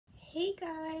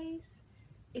guys,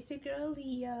 it's your girl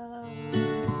Leo.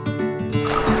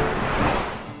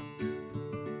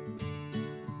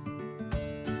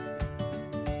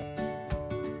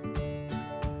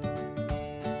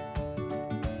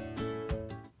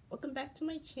 Welcome back to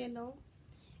my channel,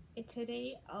 and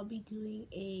today I'll be doing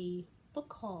a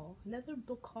book haul, another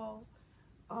book haul.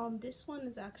 This one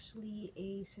is actually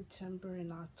a September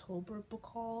and October book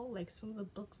haul, like some of the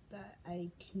books that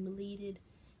I accumulated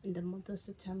in the month of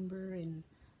September and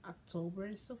October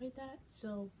and stuff like that.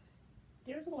 So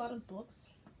there's a lot of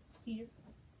books here.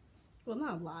 Well,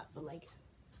 not a lot, but like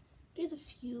there's a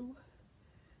few.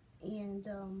 And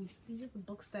these are the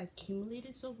books that I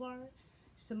accumulated so far.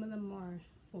 Some of them are,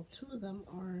 well, two of them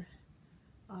are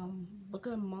book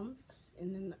of the months,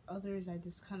 and then the others I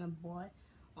just kind of bought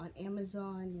on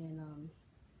Amazon and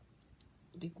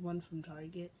like one from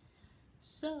Target.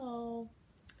 So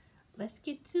let's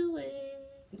get to it.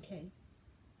 Okay,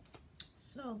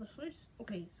 so the first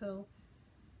so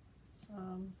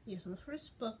the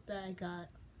first book that I got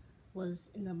was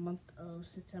in the month of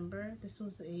September. This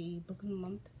was a book of the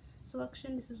month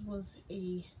selection. This was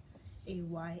a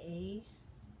YA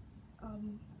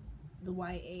the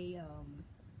YA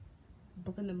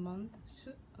book of the month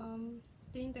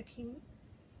thing that came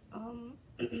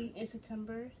in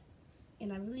September,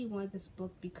 and I really wanted this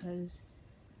book because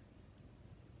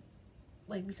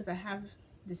I have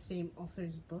the same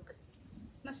author's book,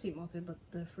 not same author, but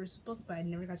the first book, but I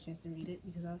never got a chance to read it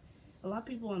because a lot of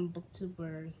people on BookTube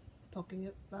were talking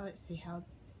about it, say how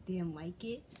they didn't like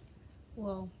it.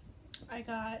 Well, I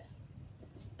got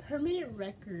Permanent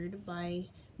Record by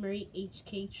Mary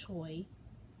H.K. Choi.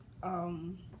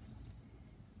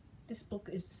 This book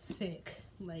is thick.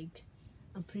 Like,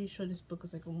 I'm pretty sure this book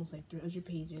is like almost like 300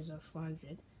 pages or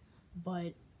 400.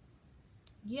 But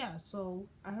yeah, so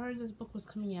I heard this book was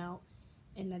coming out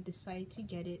and I decided to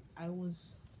get it. I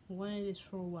was wanting this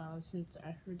for a while since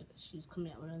I heard that she was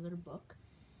coming out with another book.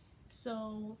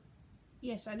 So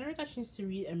yes, I never got a chance to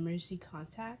read Emergency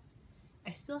Contact.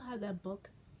 I still have that book,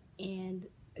 and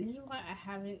the reason why I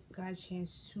haven't got a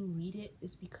chance to read it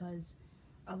is because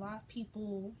a lot of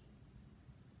people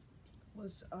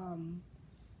was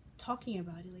talking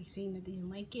about it, like saying that they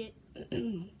didn't like it,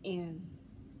 and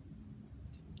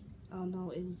I don't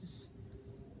know, it was just,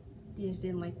 they just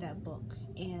didn't like that book.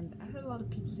 And I heard a lot of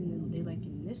people saying that they like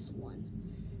in this one,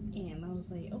 and I was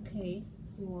like, okay,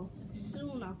 well,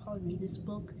 soon I'll probably read this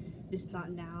book. Just not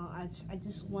now. I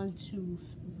just want to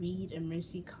read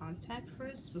Emergency Contact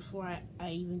first before I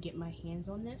even get my hands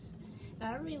on this. And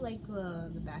I really like the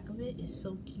back of it. It's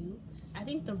so cute. I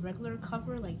think the regular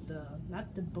cover, like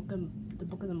not the book of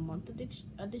the month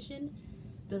edition,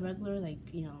 the regular,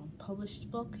 like, you know, published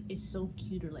book is so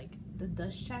cute. Or like the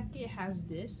dust jacket has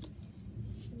this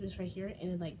right here,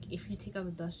 and then like if you take out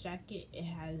the dust jacket, it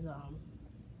has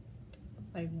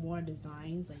like more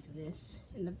designs like this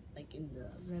in the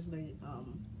regular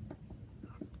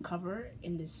cover,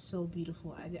 and it's so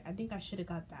beautiful. I think I should have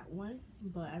got that one,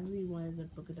 but I really wanted the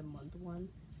book of the month one.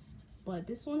 But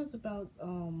this one is about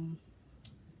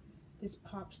this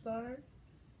pop star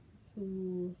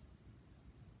who,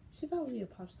 she's not really a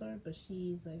pop star, but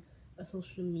she's like a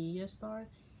social media star,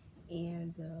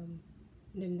 and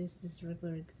then there's this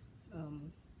regular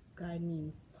guy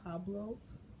named Pablo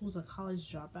who's a college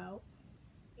dropout,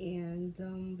 and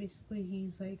basically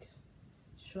he's like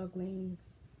struggling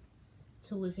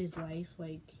to live his life.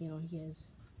 Like, you know, he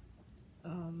has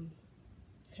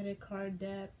credit card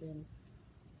debt and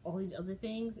all these other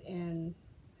things, and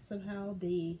somehow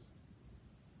they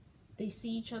see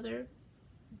each other,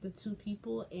 the two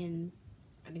people, and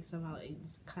I think somehow it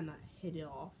just kind of hit it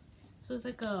off. So it's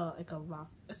like a rock,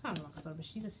 it's not a rock star, but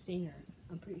she's a singer,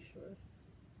 I'm pretty sure.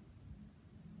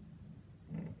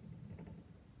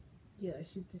 Yeah,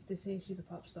 they're saying she's a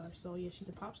pop star. So yeah, she's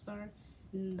a pop star,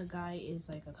 and the guy is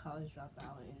like a college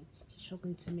dropout, and he's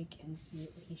struggling to make ends meet.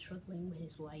 He's struggling with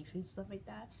his life and stuff like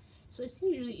that. So it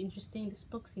seems really interesting. This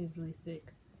book seems really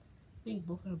thick. I think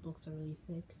both her books are really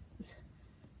thick.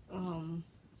 I'm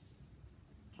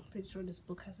pretty sure this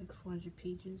book has like 400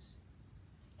 pages.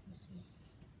 Let's see.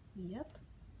 Yep,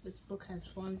 this book has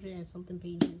 400 and something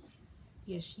pages.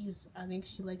 Yeah, I think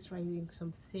she likes writing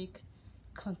some thick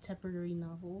contemporary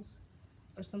novels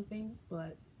or something.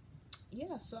 But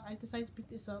yeah, so I decided to pick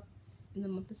this up in the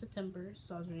month of September,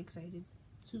 so I was very excited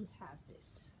to have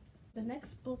this. The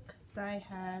next book that I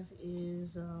have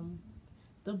is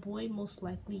The Boy Most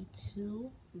Likely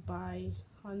To by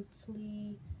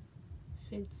Huntley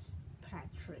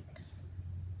Fitzpatrick.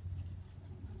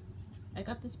 I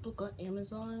got this book on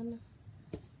Amazon,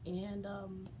 and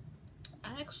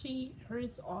I actually heard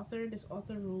this author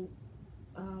wrote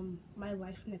My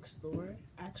Life Next Door.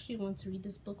 I actually want to read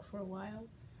this book for a while.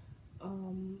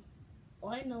 All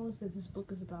I know is that this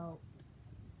book is about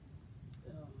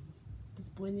um, this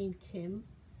boy named Tim,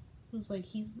 who's like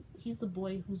he's the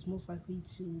boy who's most likely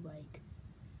to like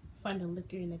find a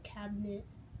liquor in a cabinet,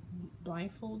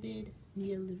 blindfolded,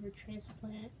 need a liver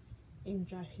transplant, and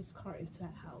drive his car into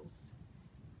that house.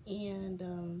 And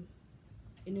then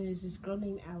there's this girl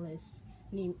named Alice,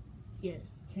 named yeah,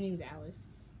 her name's Alice,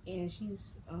 and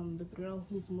she's the girl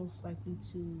who's most likely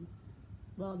to,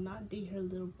 well, not date her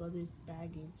little brother's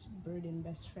baggage burden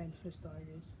best friend for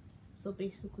starters. So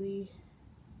basically,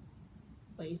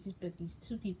 like it's but these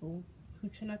two people who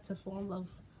try not to fall in love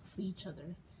with each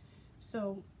other.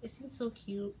 So it seems so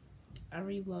cute. I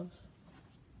really love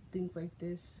things like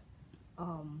this,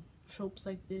 tropes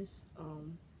like this.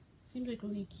 Seems like a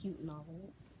really cute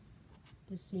novel.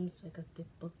 This seems like a thick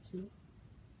book too.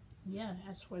 Yeah, it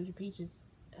has 400 pages.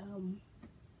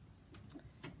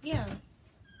 Yeah.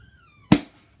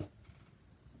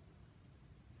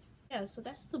 Yeah, so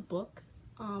that's the book.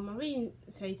 I'm really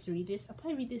excited to read this. I'll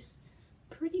probably read this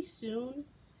pretty soon.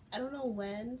 I don't know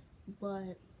when,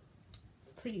 but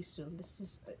pretty soon. This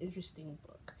is an interesting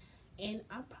book. And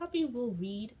I probably will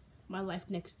read My Life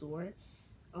Next Door.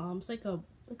 It's like a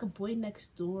boy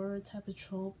next door type of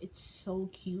trope. It's so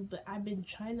cute, but I've been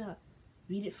trying to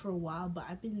read it for a while, but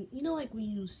I've been, like when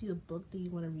you see a book that you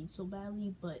want to read so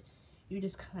badly, but you're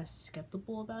just kind of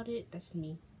skeptical about it. That's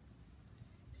me.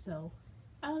 So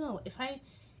I don't know, if I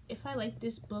like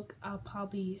this book, I'll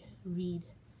probably read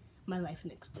My Life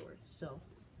Next Door. So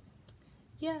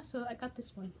yeah, so I got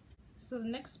this one. So the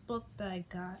next book that I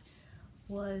got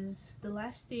was The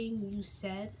Last Thing You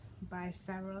Said by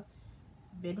Sarah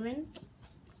Bidrin.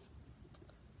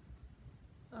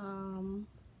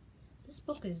 This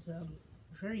book is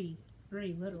very,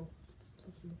 very little. Just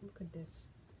look at this.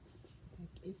 Like,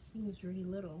 it seems very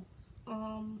little.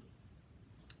 All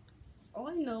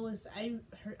I know is I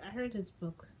heard this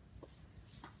book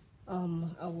a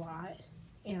lot,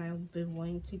 and I've been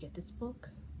wanting to get this book.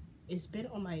 It's been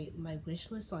on my wish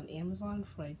list on Amazon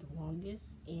for like the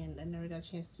longest, and I never got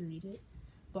a chance to read it.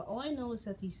 But all I know is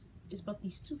that it's about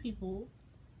these two people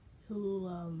who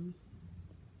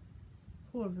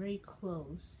are very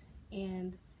close,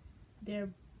 and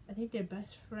I think their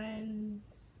best friend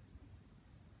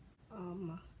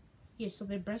so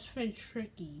their best friend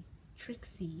Trixie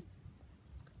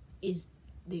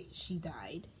she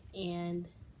died, and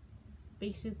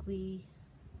basically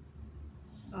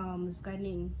this guy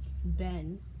named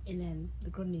Ben and then the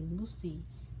girl named Lucy,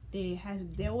 they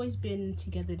always been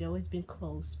together, they always been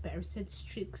close, but ever since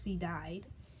Trixie died,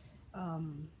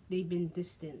 they've been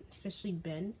distant, especially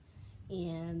Ben,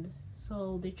 and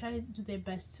so they try to do their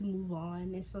best to move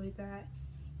on and stuff like that.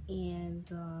 And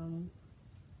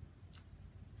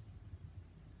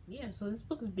so this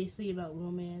book is basically about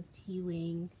romance,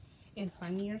 healing, and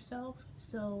finding yourself.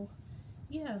 So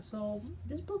so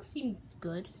this book seemed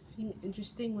good, seemed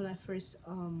interesting when I first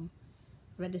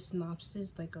read the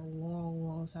synopsis like a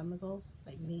long time ago,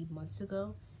 like maybe months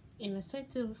ago, and I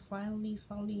decided to finally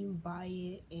buy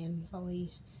it and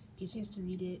finally get a chance to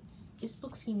read it. This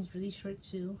book seems really short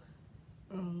too.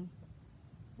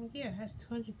 It has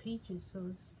 200 pages, so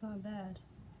it's not bad.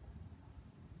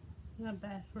 Not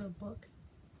bad for a book.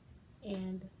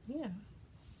 And yeah,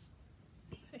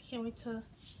 I can't wait to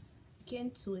get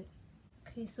into it.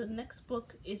 Okay, so the next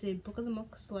book is a book of the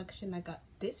month selection I got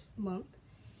this month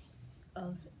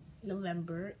of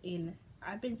November, and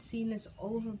I've been seeing this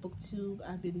all over BookTube.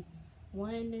 I've been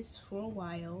wanting this for a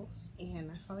while, and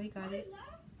I finally got it.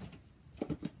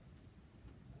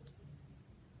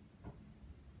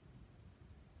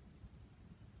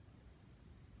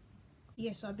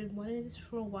 So I've been wanting this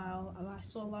for a while. I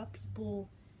saw a lot of people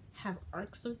have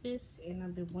arcs of this, and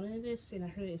I've been wanting this, and I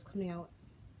heard it's coming out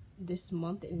this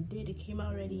month, and it came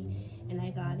out already, and I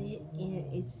got it,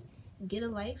 and it's Get a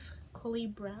Life, Chloe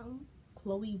Brown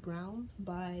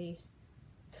by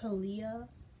Talia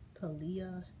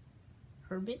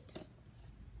Herbert.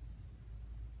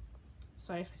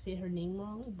 Sorry if I say her name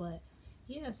wrong, but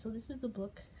yeah, so this is the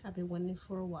book I've been wanting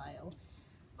for a while.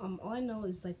 All I know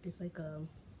is like it's like a,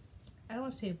 I don't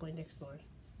want to say a boy next door.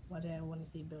 Why did I want to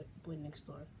say boy next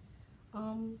door?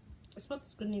 It's about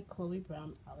this girl named Chloe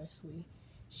Brown. Obviously,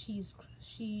 she's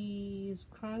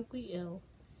chronically ill,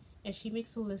 and she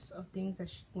makes a list of things that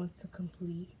she wants to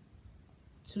complete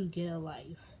to get a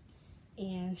life.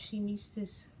 And she meets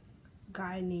this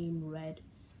guy named Red,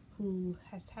 who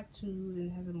has tattoos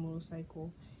and has a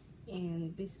motorcycle,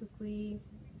 and basically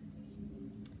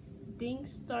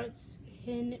things starts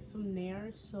hitting it from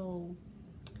there. So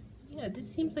yeah,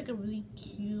 this seems like a really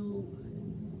cute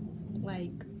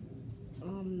like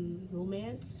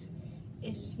romance.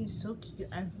 It seems so cute.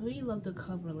 I really love the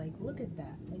cover. Like, look at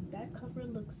that. Like, that cover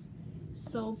looks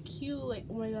so cute. Like,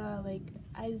 oh my god, like,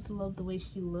 I just love the way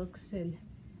she looks and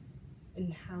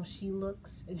how she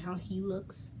looks and how he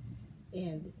looks.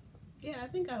 And yeah, I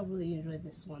think I really enjoyed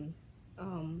this one.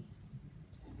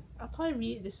 I'll probably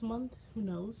read it this month. Who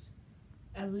knows?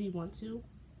 I really want to.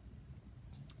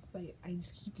 Like, I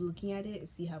just keep looking at it and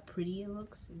see how pretty it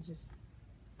looks, and just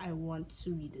I want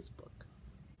to read this book.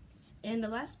 And the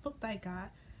last book that I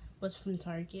got was from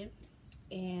Target,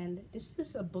 and this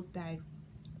is a book that I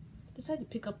decided to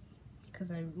pick up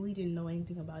because I really didn't know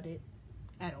anything about it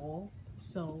at all.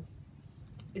 So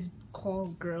it's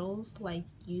called Girls Like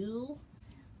You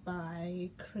by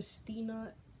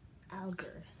Christina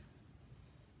Alger.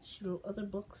 She wrote other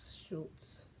books. She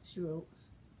wrote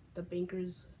The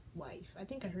Banker's Wife. I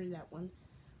think I heard that one.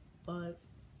 But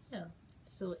yeah,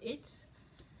 so it's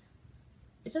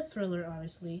a thriller,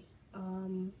 obviously.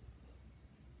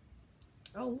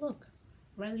 Oh look,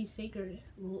 Riley Sager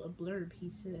wrote a blurb. He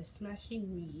said, "A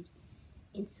smashing read,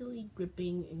 instantly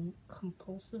gripping and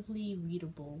compulsively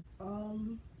readable."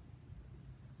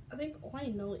 I think all I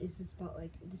know is it's about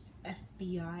like this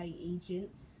FBI agent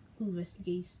who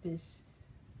investigates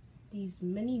these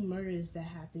many murders that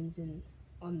happens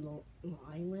on Long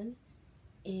Island,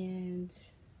 and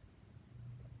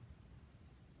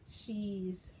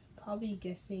she's probably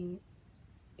guessing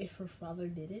if her father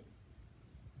did it.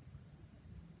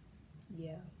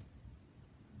 Yeah,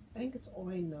 I think that's all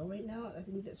I know right now. I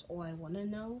think that's all I want to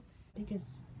know. I think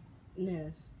it's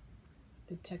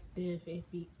detective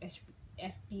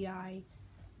FBI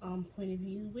point of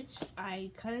view, which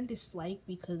I kind of dislike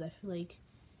because I feel like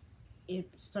it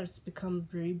starts to become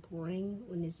very boring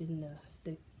when it's in the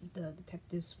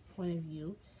detective's point of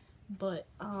view. But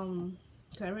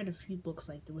 'cause I read a few books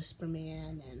like The Whisper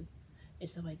Man and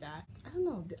stuff like that. I don't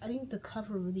know, I think the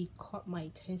cover really caught my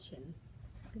attention.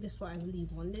 I think that's why I really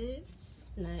wanted it,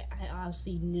 and I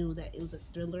obviously knew that it was a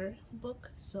thriller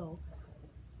book, so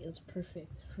it was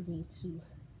perfect for me to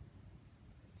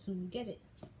get it.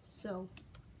 So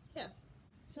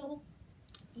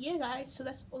yeah guys, so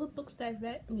that's all the books that I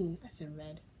read. I said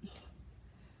read.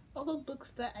 All the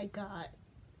books that I got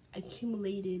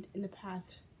accumulated in the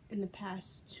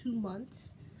past 2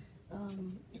 months.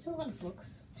 It's a lot of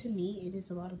books. To me, it is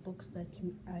a lot of books that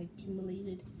I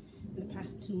accumulated in the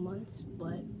past 2 months,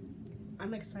 but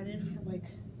I'm excited for like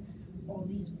all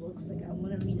these books. Like, I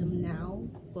want to read them now,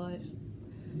 but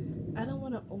I don't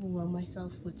want to overwhelm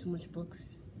myself with too much books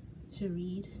to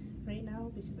read right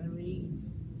now because I already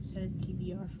set a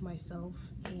TBR for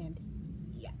myself, and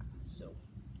yeah, so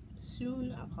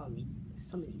soon I'll probably read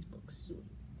some of these books soon.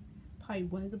 Probably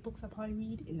one of the books I'll probably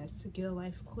read, and that's Get a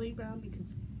Life, Chloe Brown,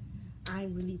 because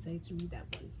I'm really excited to read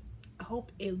that one. I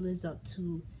hope it lives up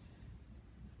to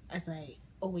as I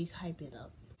always hype it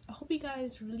up. I hope you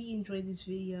guys really enjoyed this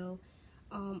video.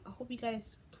 I hope you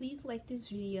guys please like this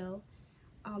video.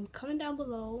 Comment down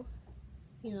below,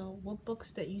 what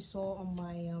books that you saw on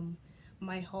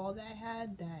my haul that I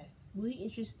had that really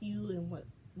interest you, and what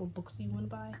books do you want to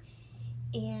buy.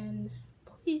 And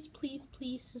please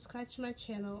subscribe to my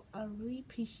channel. I really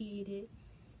appreciate it,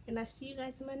 and I see you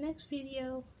guys in my next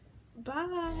video.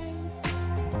 Bye.